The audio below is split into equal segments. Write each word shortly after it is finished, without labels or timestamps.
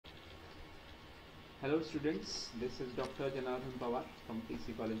Hello students, this is Dr. Janardhan Pawar from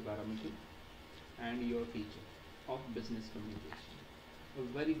TC College Baramati and your teacher of Business Communication. A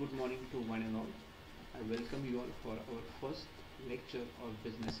very good morning to one and all. I welcome you all for our first lecture of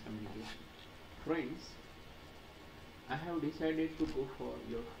Business Communication. Friends, I have decided to go for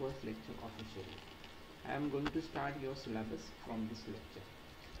your first lecture officially. I am going to start your syllabus from this lecture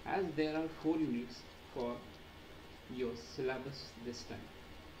as there are 4 units for your syllabus this time.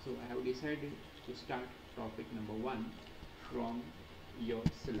 So I have decided to start topic number 1 from your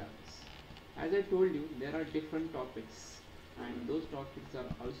syllabus. As I told you, there are different topics and those topics are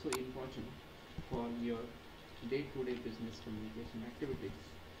also important for your day-to-day business communication activities.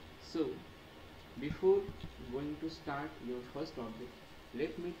 So before going to start your first topic,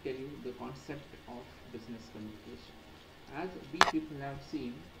 let me tell you the concept of business communication. As we people have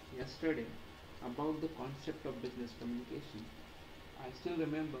seen yesterday about the concept of business communication, I still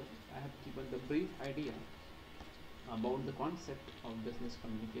remember I have given the brief idea about the concept of business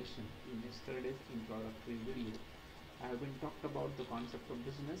communication in yesterday's introductory video. I have been talked about the concept of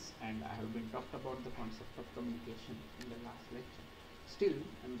business and I have been talked about the concept of communication in the last lecture. Still,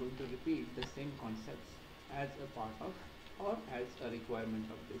 I am going to repeat the same concepts as a part of or as a requirement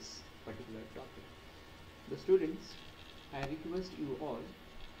of this particular topic. The students, I request you all,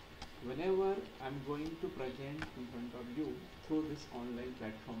 whenever I'm going to present in front of you through this online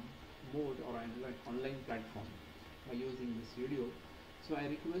platform mode or online platform by using this video, so I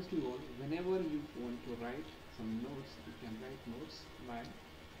request you all, whenever you want to write some notes, you can write notes by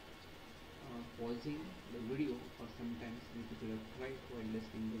pausing the video, or sometimes you could write while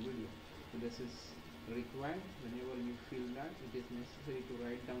listening the video. So this is required. Whenever you feel that it is necessary to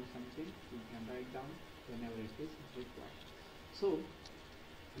write down something, you can write down whenever it is required. So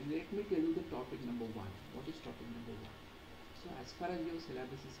let me tell you the topic number 1. What is topic number 1? So as far as your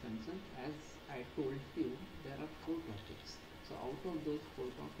syllabus is concerned, as I told you, there are 4 topics. So out of those 4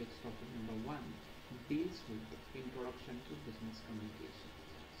 topics, topic number 1 deals with introduction to business communication.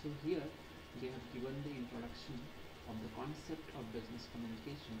 So here they have given the introduction of the concept of business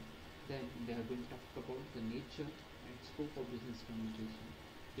communication. Then they have been talked about the nature and scope of business communication.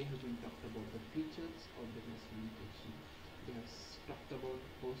 They have been talked about the features of business communication. They have talked about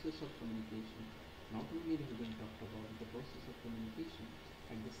the process of communication. Not only they have been talked about the process of communication,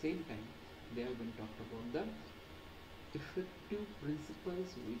 at the same time they have been talked about the effective principles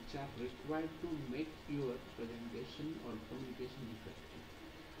which are required to make your presentation or communication effective.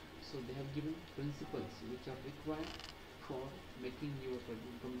 So they have given principles which are required for making your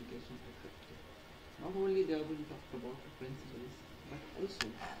communication effective. Not only they have been talked about principles, but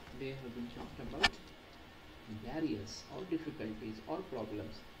also they have been talked about barriers or difficulties or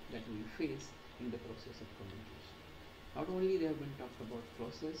problems that we face in the process of communication. Not only they have been talked about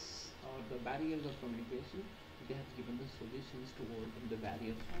process or the barriers of communication, they have given the solutions to overcome the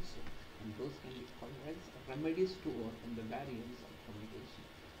barriers also, and those can be called as remedies to overcome the barriers of communication.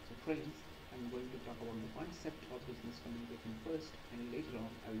 So friends, I am going to talk about the concept of business communication first, and later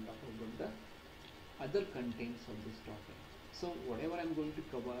on I will talk about the other contents of this topic. So whatever I am going to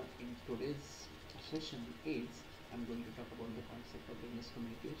cover in today's session is, I'm going to talk about the concept of business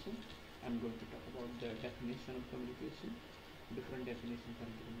communication. I'm going to talk about the definition of communication. Different definitions are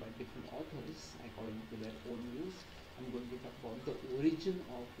given by different authors according to their own views. I'm going to talk about the origin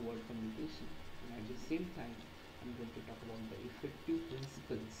of word communication, and at the same time I'm going to talk about the effective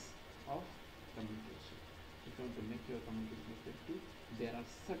principles of communication. If you want to make your communication effective, there are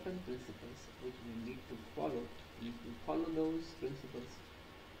certain principles which we need to follow. If you follow those principles,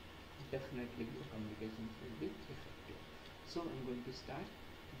 definitely your communications will be effective. So I'm going to start.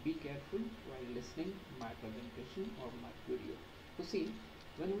 Be careful while listening my presentation or my video. So see,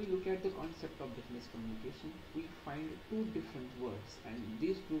 when we look at the concept of business communication, we find 2 different words, and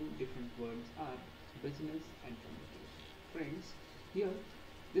these 2 different words are business and communication. Friends, here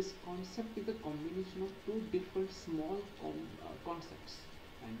this concept is a combination of 2 different small concepts,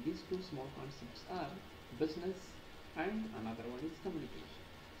 and these 2 small concepts are business and another one is communication.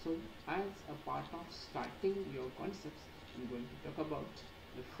 So as a part of starting your concepts, I'm going to talk about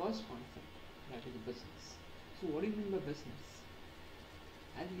the first concept, that is business. So what do you mean by business?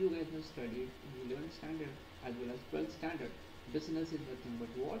 As you guys have studied in 11th standard as well as 12th standard, business is nothing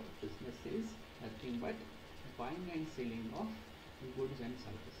but what? Business is nothing but buying and selling of goods and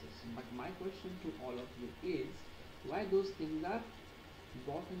services. But my question to all of you is, why those things are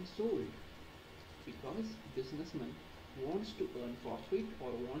bought and sold? Because businessman wants to earn profit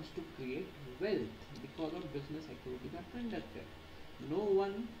or wants to create wealth because of business activities are conducted. No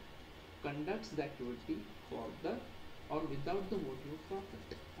one conducts the activity for the or without the motive of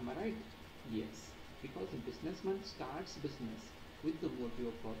profit. Am I right? Yes. because a businessman starts business with the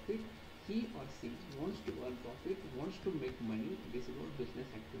motive of profit. He or she wants to earn profit, wants to make money. This is what business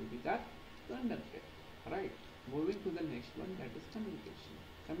activities are conducted. Right. Moving to the next one, that is communication.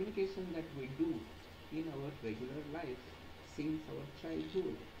 Communication that we do in our regular life since our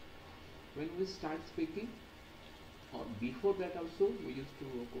childhood. When we start speaking, or before that also, we used to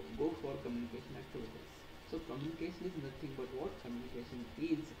go for communication activities. So communication is nothing but what? Communication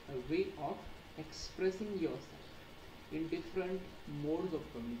is a way of expressing yourself in different modes of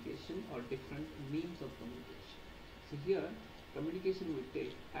communication or different means of communication. So here communication we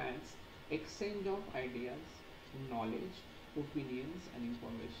take as exchange of ideas, knowledge, opinions and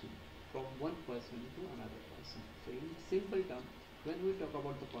information from one person to another person. So in simple terms, when we talk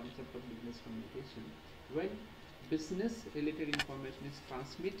about the concept of business communication, when business related information is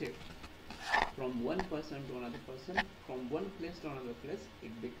transmitted from one person to another person, from one place to another place,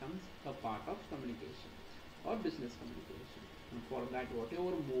 it becomes a part of communication or business communication. And for that,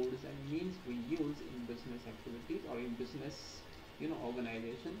 whatever modes and means we use in business activities or in business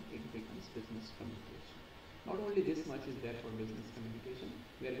organization, it becomes business communication. Not only this much is there for business communication,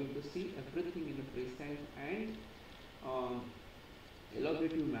 we are going to see everything in a precise and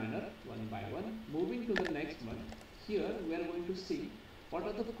elaborative manner one by one. Moving to the next one, here we are going to see what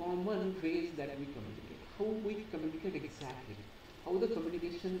are the common ways that we communicate, how we communicate exactly, how the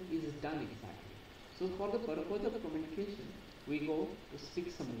communication is done exactly. So for the purpose of communication, we go to speak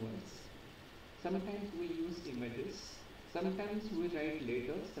some words. Sometimes we use images, sometimes we write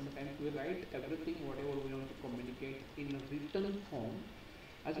letters, sometimes we write everything whatever we want to communicate in a written form,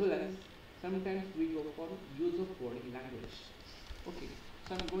 as well as sometimes we go for use of body language. Okay,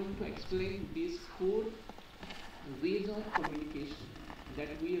 so I'm going to explain these four ways of communication that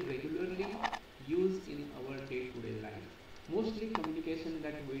we regularly use in our day-to-day life. Mostly communication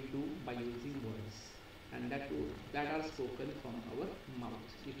that we do by using words, and that are spoken from our mouth,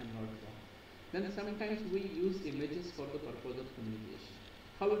 if I'm not wrong. Then sometimes we use images for the purpose of communication.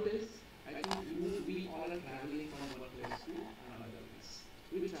 How it is? I think we all are traveling from one place to another place.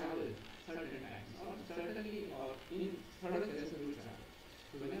 We travel certain times, or certainly or in certain places we travel.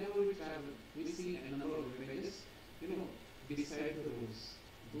 So whenever we travel, we see a number of images, beside the roads.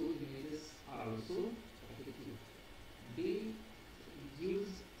 Those images are also effective. They use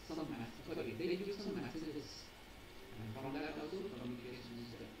they give some messages, and from that also communication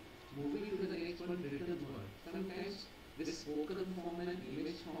is there. Moving to the next one, written word. Sometimes this spoken form and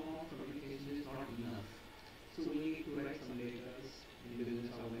image form of communication is not enough. So we need to write some letters in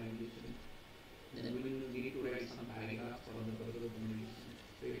business organization. Then we need to write some paragraphs for the purpose of communication.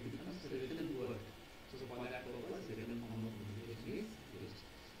 So it becomes a written word. So for that purpose, written form of communication is used.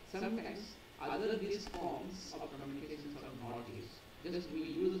 Sometimes other these forms of communications are not used. Just we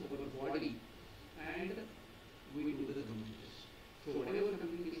use our body and we do the communication. So whatever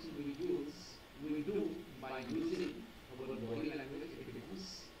communication we use, we do by using our body language. It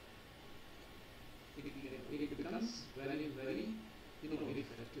becomes very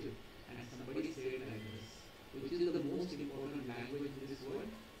effective. And somebody said like this, which is the most important language in this world,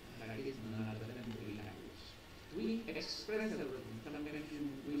 that is none other than body language. We express everything. Sometimes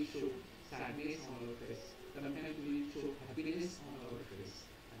we show sadness on our face. Sometimes we show happiness on our face,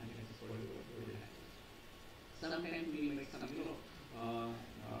 and that is called body language. Sometimes we make some,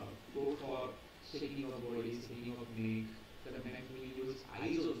 go for shaking of body, shaking of neck. Sometimes we use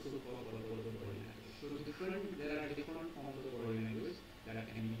eyes also for the body language. So there are different forms of body language that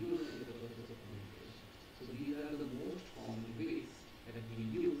can be used in the process of communication. So these are the most common ways that we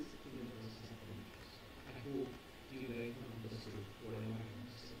use in the process of communication. I hope you guys have understood what I want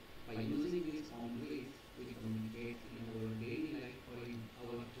to say. By using these common ways, we communicate in our daily life or in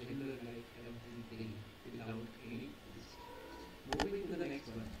our general life everything without any mistake. Moving to the next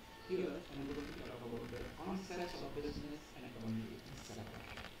one. Here I'm going to talk about the concepts of business and communication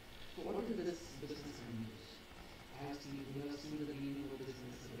separately. So what is this business communication? We have seen the meaning of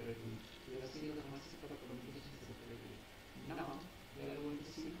business separately. We have seen the concept of communication separately. Now we are going to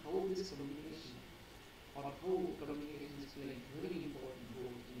see how this communication or how communication is playing very important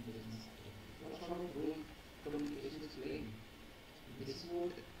role in business activity. What sort of role communication is playing? This is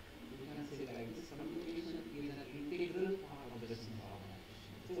what we can say like this: communication is an integral part of business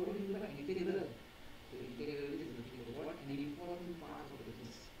organization. So what do you mean by integral? So integral is nothing but what? An important part of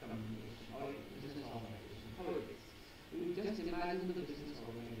business communication or business organization. How it is? You just imagine the business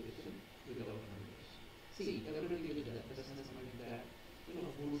organization without communication. See, everything is there. Business is there.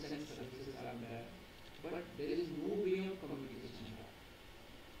 Goods and services are there. But there is no way of communication here.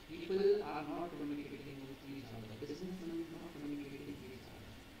 People are not communicating with each other. Businessmen are not communicating with each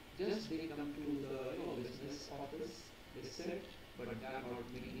other. Just they come to the authors they said, but they are not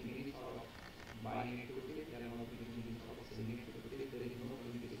making any sort of buying activity, they are not making any sort of selling activity, there is no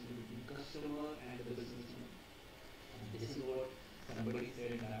communication between customer and the businessman. And this is what somebody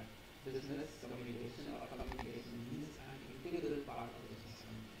said, that business communication or communication is an integral part of business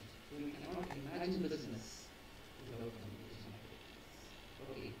communication. So you cannot imagine business without communication activities.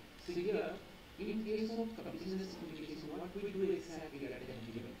 Okay, so here in case of business communication, what we do exactly at the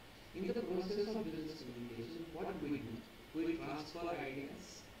beginning, in the process of business communication, what we do, we transfer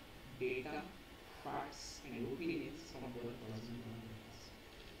ideas, data, facts, and opinions from one person to another person.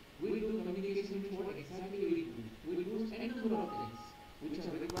 We do communication means what exactly we do? We do n number of things which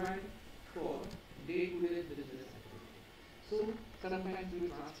are required for day-to-day business activity. So sometimes we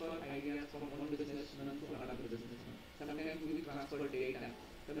transfer ideas from one businessman to another businessman. Sometimes we transfer data.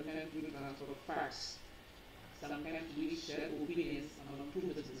 Sometimes we transfer facts. Sometimes we share opinions among two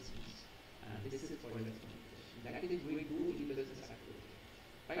businessmen. And this is called as communication. That is we do in business activity.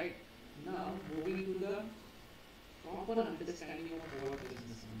 Right? Now moving to the proper understanding of what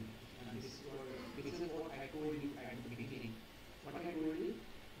business communication. And this is what I told you at the beginning. What I told you,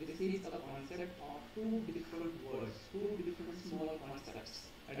 this is a concept of two different words, two different small concepts,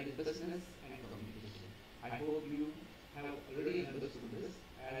 that is business and communication. I hope you have already understood this,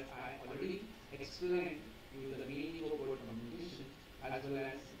 as I already explained you the meaning of word communication as well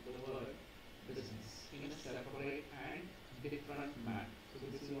as the word business in a separate and different manner. So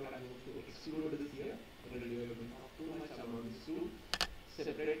this is what I am going to exclude this here. Already we have been talked too much about these two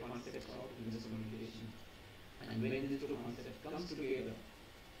separate concepts of business communication. And when these two concepts comes together,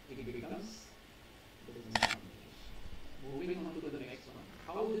 it becomes business communication. Moving on to the next one.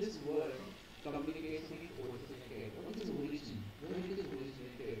 How this word communication is originated? What is origin? Where it is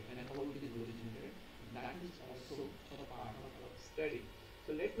originated and how it is originated? That is also a part of our study.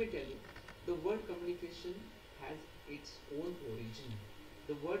 So let me tell you, the word communication has its own origin.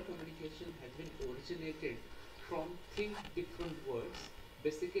 The word communication has been originated from three different words.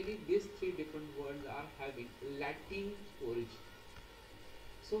 Basically, these three different words are having Latin origin.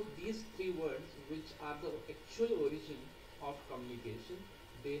 So these three words, which are the actual origin of communication,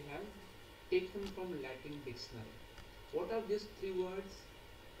 they have taken from Latin dictionary. What are these three words?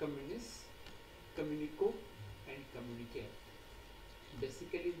 Communis, communico, and communicare.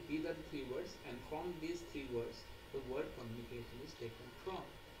 Basically, these are the three words, and from these three words, the word communication is taken from.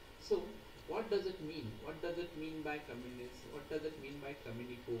 So, what does it mean? What does it mean by communis? What does it mean by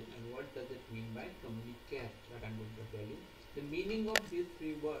communico? And what does it mean by communicare? That I am going to tell you. The meaning of these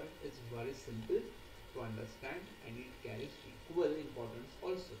three words is very simple to understand, and it carries equal importance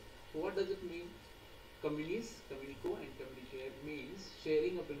also. So, what does it mean? Communis, communico, and communicare means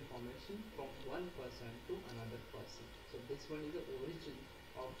sharing of information from one person to another person. So this one is the origin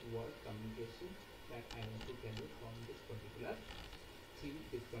of word communication that I want to tell you from this particular three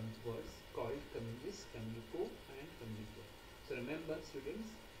different words called communis, communico, and communicare. So remember,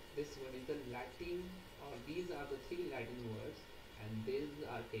 students, this one is the Latin, or these are the three Latin words, and these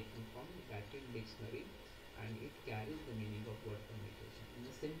are taken from Latin dictionary, and it carries the meaning of word communication. In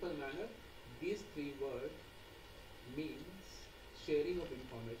a simple manner, these three words means sharing of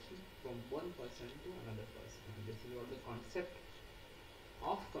information from one person to another person. And this is what the concept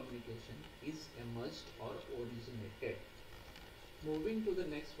of communication is emerged or originated. Moving to the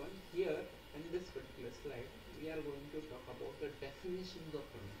next one, here in this particular slide, we are going to talk about the definitions of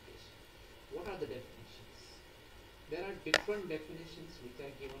communication. What are the definitions? There are different definitions which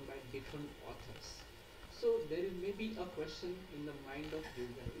are given by different authors. So there may be a question in the mind of you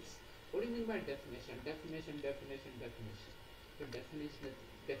guys. What do you mean by definition? Definition. The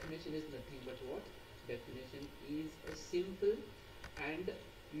definition is nothing but what? Definition is a simple and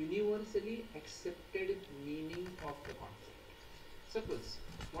universally accepted meaning of the concept. Suppose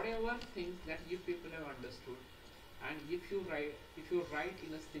whatever things that you people have understood, and if you write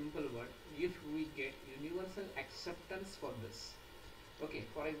in a simple word, if we get universal acceptance for this. Okay,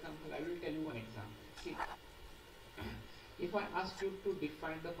 for example, I will tell you one example. See, if I ask you to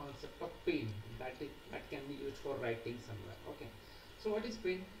define the concept of pain, that can be used for writing somewhere. Okay, so what is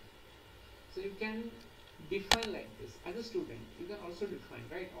pain? So you can define like this. As a student, you can also define,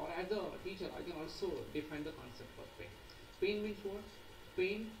 right? Or as a teacher, I can also define the concept of pain. Pain means what?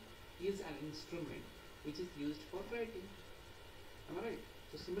 Pain is an instrument which is used for writing. Am I right?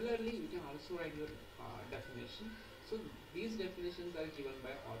 So similarly, you can also write your definition. So these definitions are given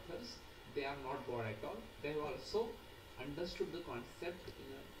by authors. They are not broad at all. They have also understood the concept in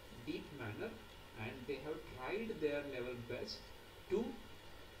a deep manner, and they have tried their level best to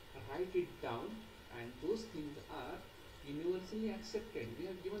write it down, and those things are universally accepted. We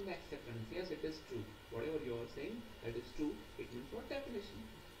have given the acceptance. Yes, it is true. Whatever you are saying that is true, it means what definition.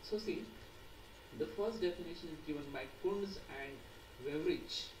 So see, the first definition is given by Kunz and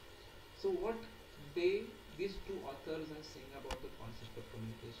Wevrich. So what these two authors are saying about the concept of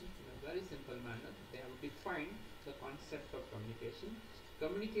communication in a very simple manner. They have defined the concept of communication.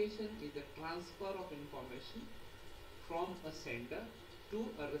 Communication is the transfer of information from a sender to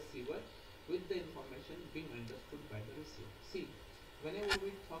a receiver with the information being understood by the receiver. See, whenever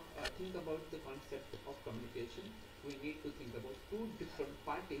we think about the concept of communication, we need to think about two different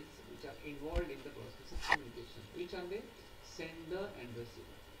parties which are involved in the process of communication. Which are they? Sender and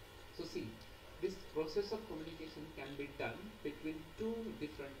receiver. So see, this process of communication can be done between two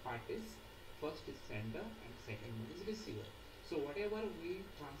different parties. First is sender and second one is receiver. So whatever we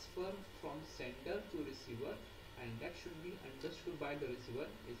transfer from sender to receiver, and that should be understood by the receiver,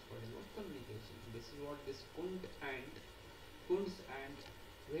 is called as communication. This is what this Kunz and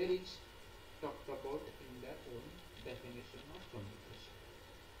Wevrich talked about in their own definition of communication.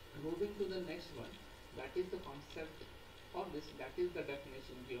 Moving to the next one, that is the concept of this, that is the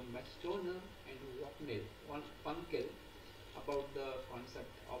definition given by Stoner and Punkel about the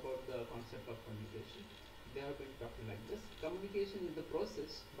concept of communication. They have been talking like this: communication is the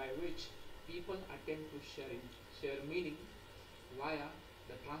process by which people attempt to share meaning via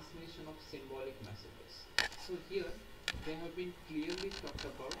the transmission of symbolic messages. So here they have been clearly talked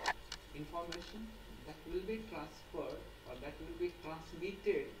about information that will be transferred or that will be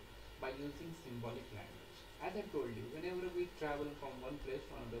transmitted by using symbolic language. As I told you, whenever we travel from one place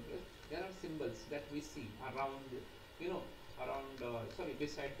to another place, there are symbols that we see around,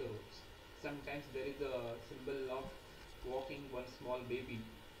 beside the roads. Sometimes there is a symbol of walking one small baby,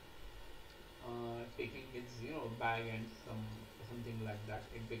 taking his bag and something like that.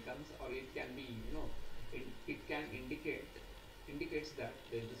 It becomes, or it can be, it can indicates that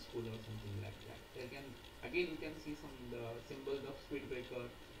there is a school or something like that. There can, again, you can see some the symbols of speed breaker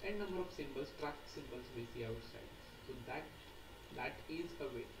and number of symbols, traffic symbols we see outside. So that is a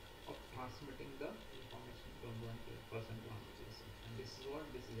way of transmitting the information from one person to another person, and this is what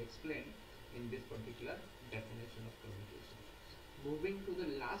this is explained in this particular definition of communication. Moving to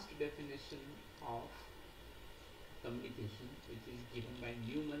the last definition of communication, which is given by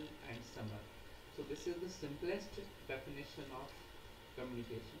Newman and Summer. So this is the simplest definition of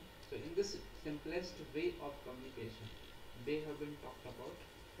communication. So in this simplest way of communication, they have been talked about.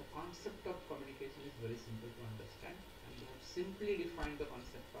 The concept of communication is very simple to understand, and they have simply defined the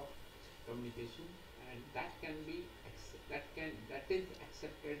concept of communication, and that is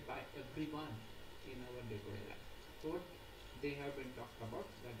accepted by everyone in our day-to-day life. So what they have been talked about,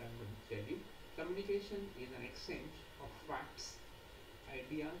 that I am going to tell you. Communication is an exchange of facts,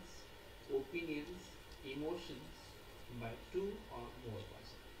 ideas, opinions, emotions by two or more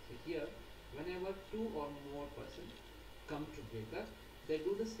persons. So here, whenever two or more persons come together, they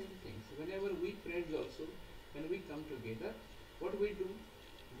do the same things. Whenever we friends also, when we come together, what we do?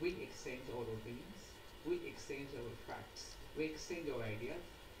 We exchange our opinions, we exchange our facts, we exchange our ideas,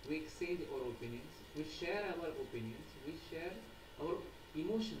 we exchange our opinions, we share our opinions, we share our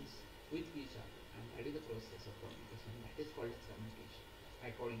emotions with each other, and that is the process of communication. That is called as communication,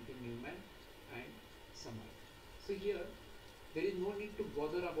 according to Newman and Summer. So here, there is no need to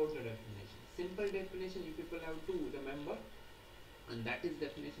bother about the definition. Simple definition you people have to remember, and that is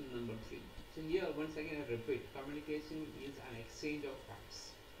definition number 3. So here, once again I repeat, communication is an exchange of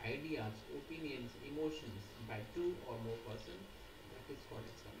facts, ideas, opinions, emotions by two or more persons. That is called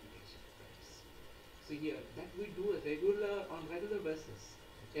as communication. So here, that we do on regular basis.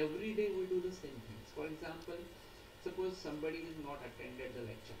 Every day we do the same things. For example, suppose somebody is not attended the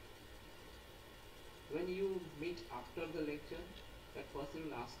lecture. When you meet after the lecture, that person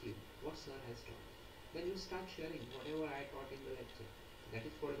will ask you what sir has taught. Then you start sharing whatever I taught in the lecture. That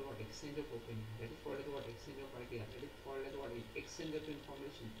is called what exchange of opinion. That is called what exchange of idea. That is called what exchange of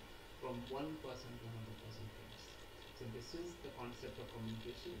information from one person to another person. So this is the concept of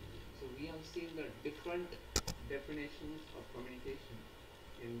communication. So we have seen the different definitions of communication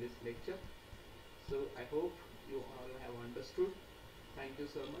in this lecture. So I hope you all have understood. Thank you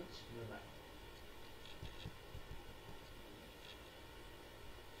so much. Bye bye.